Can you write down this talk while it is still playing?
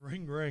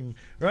ring.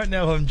 Right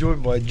now I'm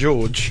joined by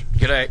George.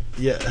 G'day.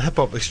 Yeah, hip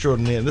hop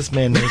extraordinaire. This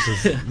man knows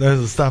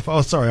his stuff.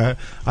 Oh, sorry,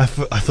 I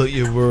thought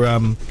you were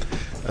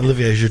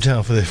Olivier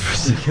Giroud for there for a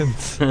second.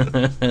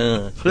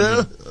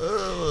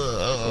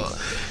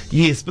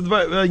 Yes, but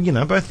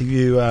both of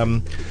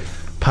you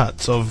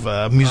parts of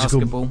musical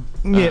Basketball.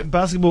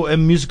 Basketball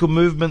and musical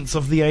movements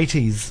of the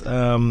 80s,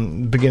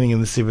 beginning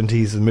in the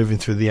 70s and moving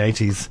through the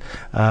 80s.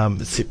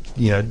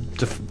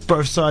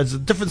 Both sides,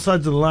 different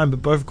sides of the line,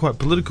 but both quite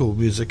political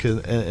music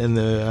in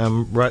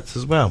the rights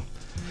as well.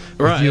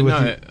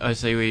 Right, I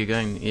see where you're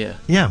going. Yeah,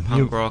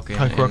 punk rock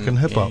and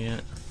hip hop.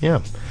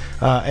 Yeah.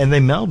 And they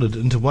melded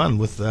into one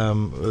with a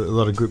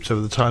lot of groups over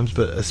the times,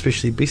 but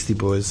especially Beastie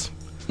Boys.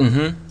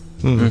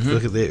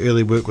 Look at their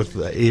early work with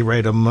Air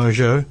Raid or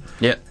Mojo.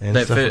 Yeah, and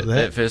stuff like that.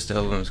 That first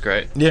album was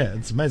great. Yeah,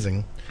 it's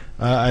amazing.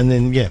 And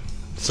then,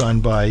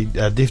 signed by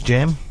Def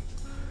Jam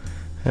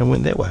and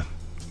went that way.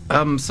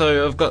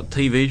 So I've got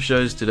TV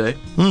shows today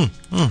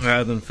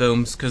rather than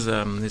films because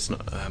there's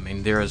not. I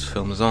mean, there is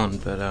films on,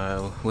 but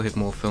we'll have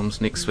more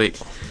films next week.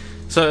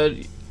 So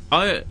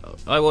I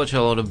watch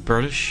a lot of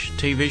British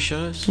TV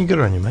shows. Good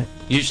on you, mate.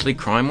 Usually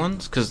crime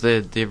ones because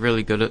they're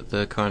really good at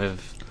the kind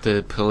of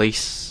the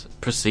police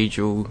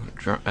procedural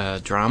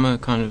drama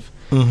kind of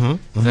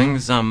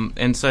things.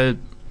 And so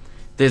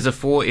there's a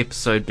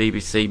 4-episode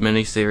BBC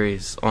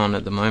miniseries on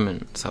at the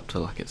moment. It's up to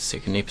like its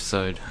second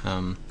episode.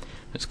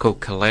 It's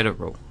called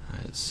Collateral.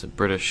 It's a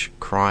British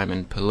crime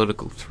and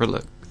political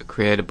thriller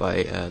created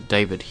by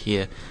David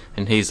Hare,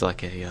 and he's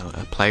like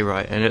a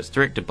playwright, and it's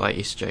directed by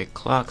S.J.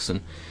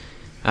 Clarkson.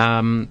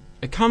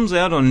 It comes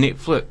out on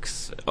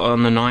Netflix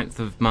on the 9th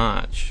of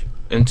March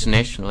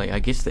internationally. I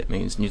guess that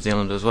means New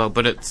Zealand as well,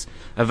 but it's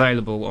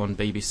available on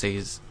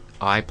BBC's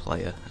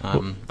iPlayer.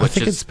 I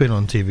think it's been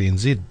on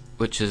TVNZ.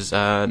 Which is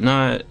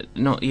no,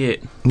 not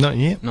yet. Not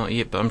yet? Not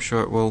yet, but I'm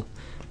sure it will.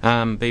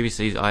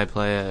 BBC's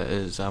iPlayer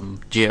is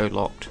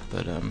geo-locked,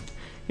 but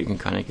you can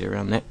kind of get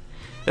around that.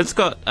 It's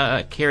got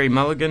Carey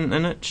Mulligan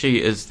in it.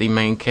 She is the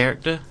main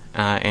character,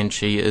 and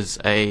she is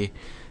a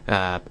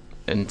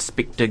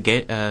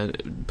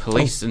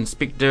police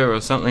inspector or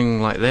something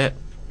like that.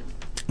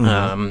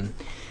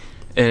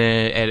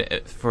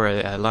 For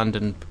a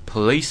London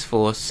police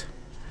force.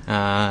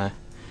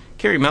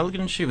 Kerry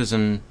Mulligan, she was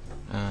in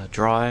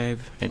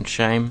Drive and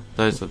Shame.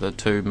 Those are the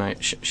two main.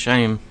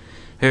 Shame,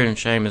 her and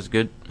Shame is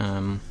good.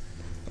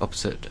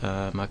 Opposite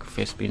Michael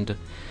Fassbender.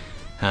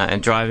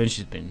 And Drive, and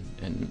she's been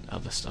in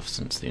other stuff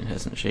since then,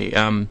 hasn't she?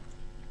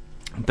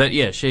 But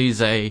yeah,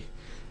 she's a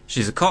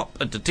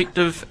cop, a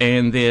detective,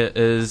 and there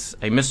is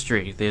a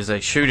mystery. There's a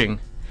shooting.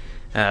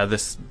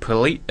 This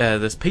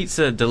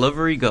pizza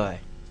delivery guy.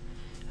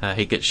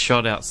 He gets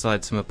shot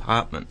outside some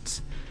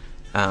apartments,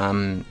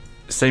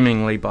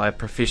 seemingly by a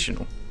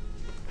professional,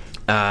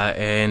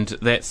 and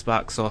that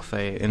sparks off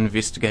an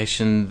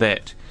investigation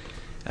that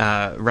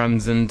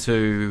runs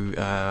into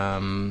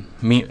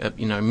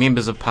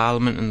members of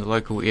Parliament in the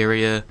local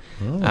area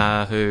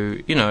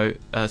who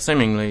are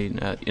seemingly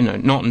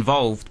not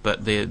involved,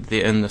 but they're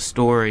in the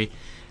story.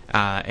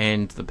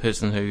 And the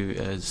person who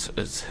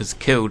is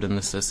killed in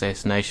this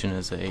assassination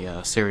is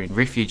a Syrian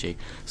refugee.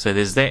 So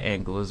there's that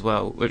angle as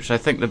well, which I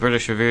think the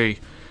British are very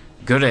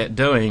good at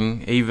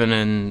doing, even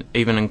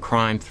in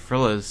crime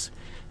thrillers,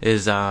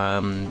 is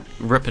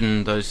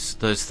ripping those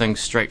things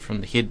straight from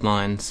the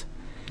headlines,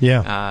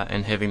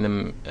 and having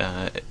them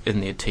in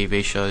their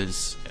TV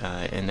shows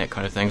and that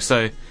kind of thing.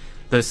 So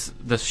this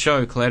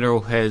show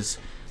Collateral has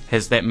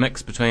that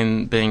mix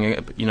between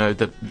being,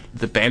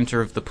 the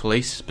banter of the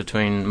police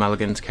between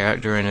Mulligan's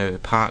character and her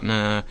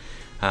partner,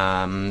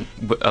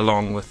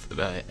 along with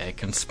a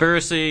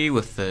conspiracy,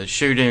 with the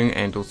shooting,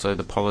 and also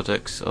the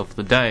politics of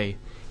the day,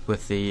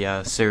 with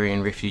the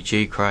Syrian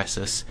refugee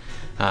crisis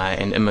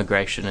and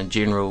immigration in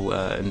general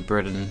in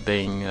Britain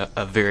being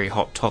a very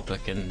hot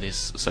topic, and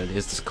there's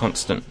this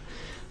constant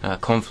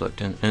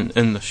conflict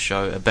in the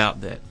show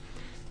about that.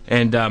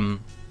 And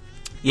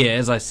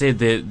as I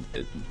said, a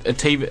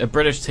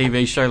British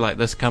TV show like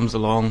this comes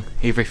along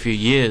every few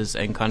years,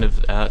 and kind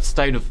of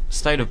State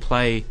of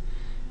Play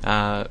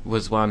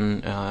was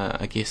one.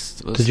 I guess.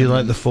 Did you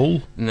like The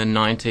Fall? In the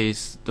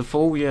 90s, The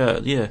Fall.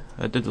 Yeah,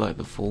 I did like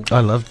The Fall.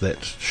 I loved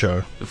that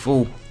show. The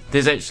Fall.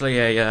 There's actually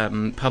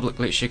a public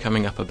lecture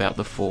coming up about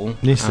The Fall.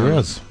 Yes, there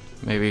is.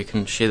 Maybe you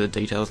can share the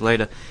details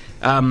later.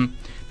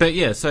 But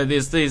yeah, so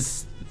there's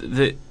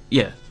I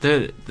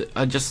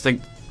just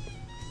think,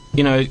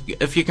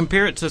 if you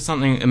compare it to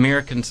something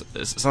American,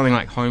 something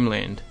like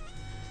Homeland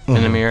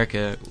in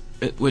America,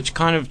 which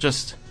kind of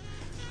just,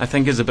 I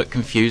think, is a bit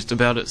confused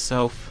about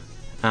itself.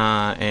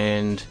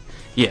 Anyway,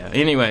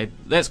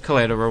 that's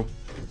Collateral.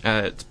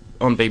 It's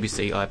on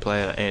BBC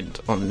iPlayer and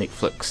on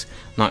Netflix,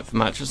 9th of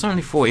March. It's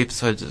only 4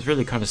 episodes. It's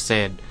really kind of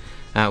sad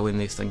when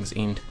these things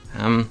end.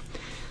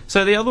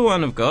 So the other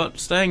one I've got,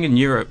 staying in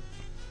Europe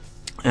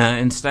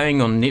and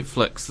staying on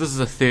Netflix, this is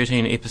a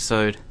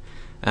 13-episode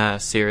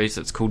series.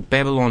 It's called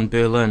Babylon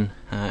Berlin,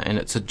 and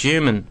it's a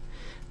German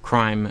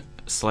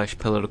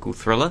crime/political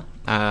thriller.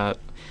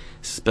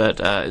 but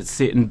it's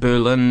set in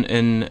Berlin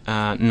in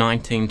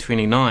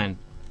 1929,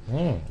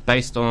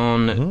 based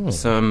on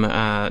some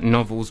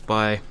novels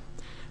by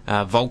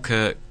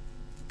Volker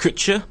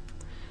Kutscher,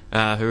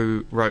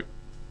 who wrote,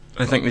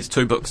 I think there's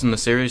 2 books in the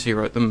series. He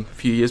wrote them a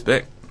few years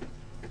back.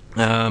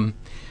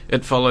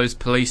 It follows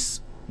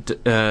police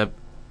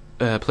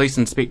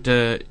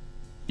inspector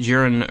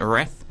Jeroen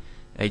Rath,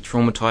 a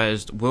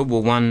traumatized World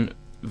War I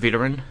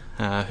veteran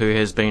who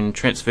has been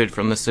transferred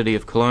from the city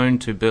of Cologne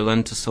to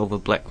Berlin to solve a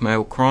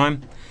blackmail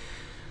crime.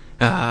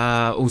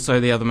 Also,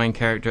 the other main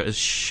character is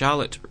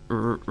Charlotte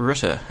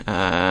Ritter,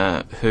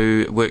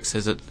 who works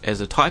as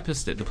a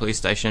typist at the police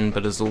station,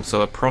 but is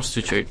also a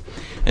prostitute.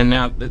 And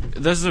now,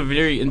 this is a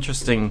very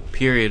interesting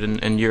period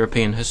in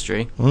European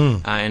history,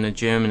 and in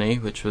Germany,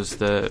 which was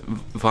the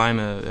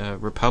Weimar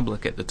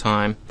Republic at the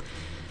time.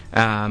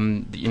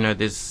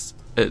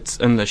 It's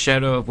in the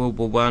shadow of World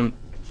War One,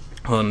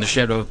 or in the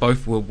shadow of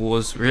both World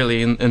Wars,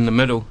 really in the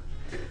middle.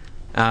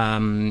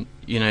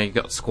 You've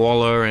got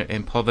squalor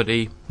and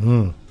poverty.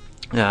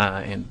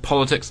 And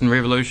politics and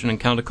revolution and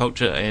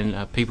counterculture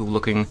and people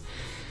looking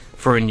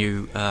for a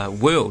new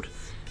world.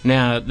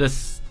 Now,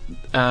 this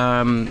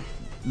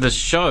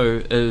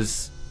show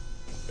is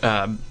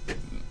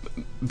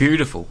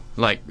beautiful.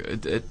 Like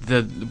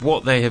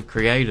what they have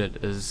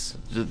created is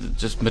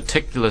just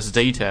meticulous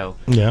detail.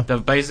 Yeah,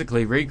 they've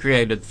basically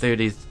recreated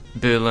 30s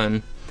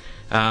Berlin.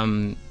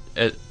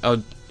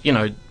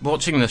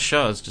 Watching this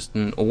show is just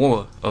in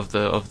awe of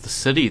the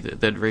city that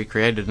they'd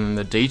recreated and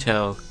the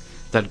detail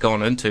they'd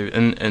gone into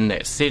in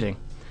that setting.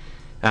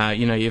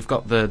 You've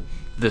got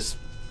this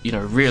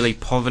really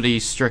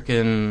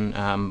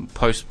poverty-stricken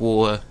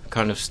post-war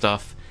kind of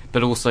stuff,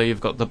 but also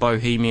you've got the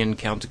bohemian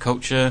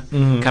counterculture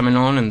coming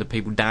on and the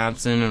people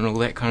dancing and all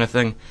that kind of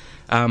thing.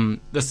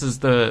 This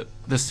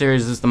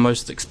series is the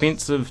most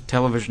expensive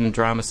television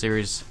drama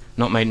series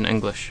not made in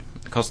English,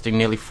 costing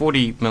nearly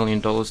 $40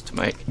 million to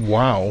make.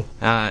 Wow!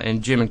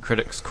 And German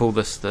critics call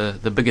this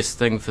the biggest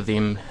thing for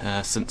them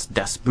since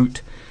Das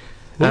Boot.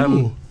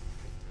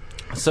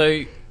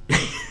 So,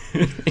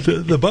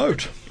 the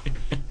boat.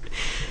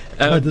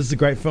 This is a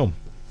great film.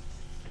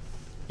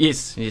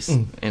 Yes,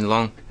 and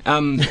long.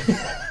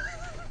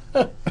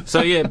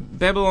 So yeah,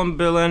 Babylon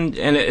Berlin,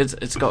 and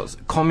it's got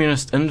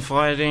communist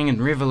infighting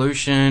and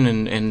revolution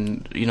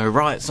and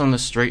riots on the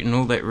street and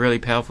all that really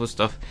powerful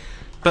stuff.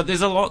 But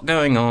there's a lot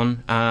going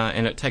on,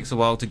 and it takes a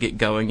while to get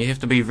going. You have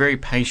to be very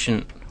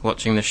patient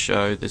watching this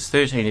show. There's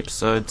 13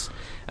 episodes.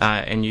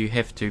 And you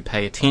have to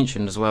pay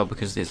attention as well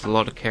because there's a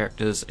lot of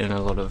characters and a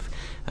lot of,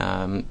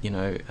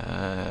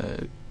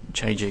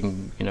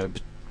 changing,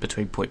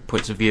 between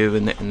points of view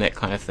and that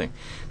kind of thing.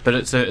 But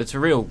it's a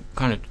real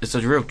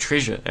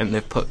treasure, and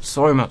they've put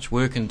so much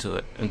work into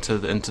it, into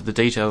the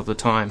detail of the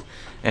time,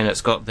 and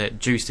it's got that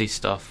juicy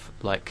stuff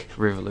like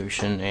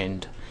revolution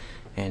and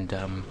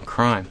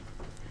crime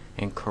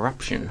and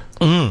corruption.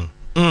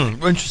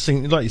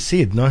 Interesting, like you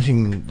said,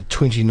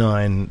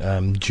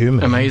 1929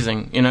 Germany.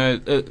 Amazing,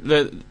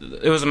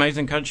 it was an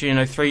amazing country.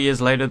 4 years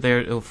later,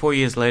 they'd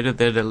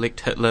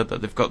elect Hitler,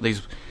 but they've got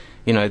these,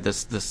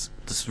 this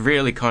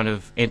really kind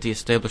of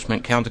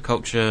anti-establishment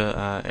counterculture,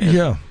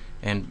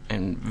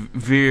 and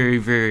very,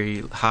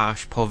 very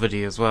harsh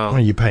poverty as well.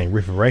 You're paying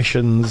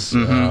reparations,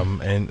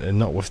 and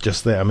not with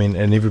just that. I mean,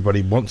 and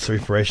everybody wants the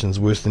reparations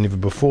worse than ever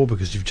before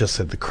because you've just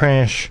had the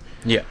crash.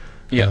 Yeah.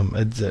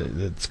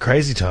 It's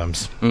crazy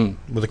times. Well,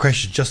 the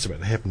crash is just about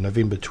to happen.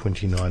 November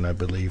 29, I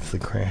believe, the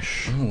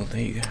crash. Oh,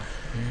 there you go.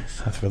 Yes.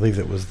 I believe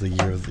that was the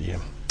year of the year.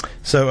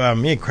 So,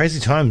 crazy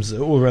times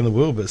all around the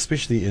world, but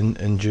especially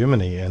in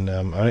Germany. And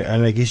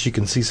I guess you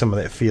can see some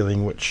of that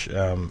feeling which,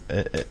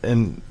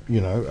 that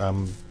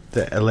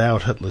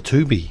allowed Hitler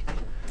to be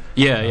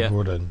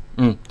brought in.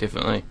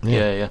 Definitely.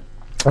 Yeah.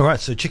 All right,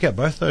 so check out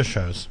both those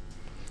shows.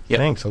 Yep.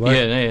 Thanks. I like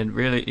it.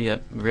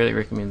 Really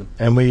recommend them.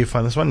 And where you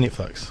find this one?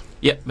 Netflix.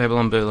 Yep,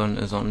 Babylon Berlin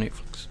is on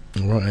Netflix.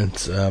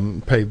 Right,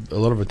 pay a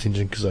lot of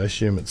attention because I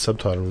assume it's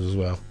subtitles as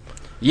well.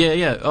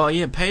 Yeah. Oh,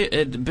 yeah.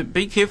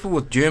 Be careful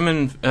with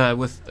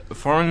with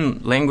foreign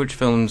language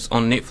films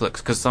on Netflix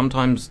because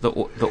sometimes the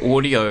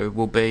audio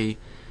will be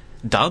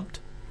dubbed,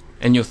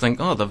 and you'll think,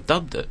 oh, they've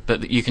dubbed it,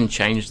 but you can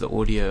change the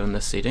audio in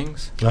the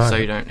settings, so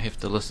you don't have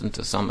to listen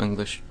to some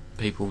English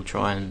people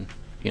try and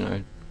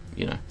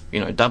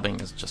dubbing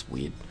is just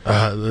weird.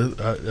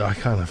 I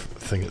kind of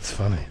think it's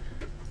funny.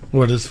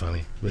 Well, it is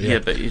funny. But yeah,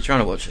 but you're trying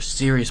to watch a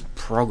serious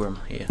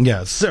program here.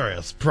 Yeah, a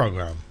serious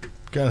program.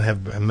 Gonna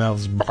have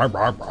mouths. Blah,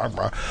 blah, blah,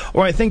 blah.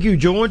 All right, thank you,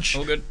 George.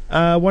 All good.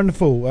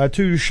 Wonderful.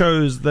 2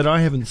 shows that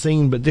I haven't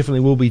seen, but definitely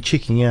will be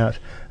checking out.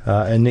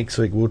 And next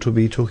week we'll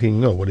be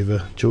talking,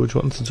 whatever George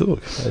wants to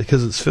talk,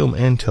 because it's film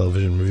and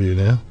television review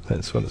now.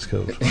 That's what it's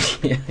called.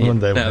 One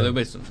day. There'll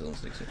be some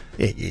films next week.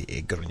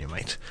 Yeah. Good on you,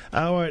 mate.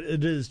 All right,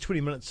 it is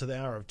 20 minutes to the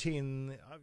hour of 10.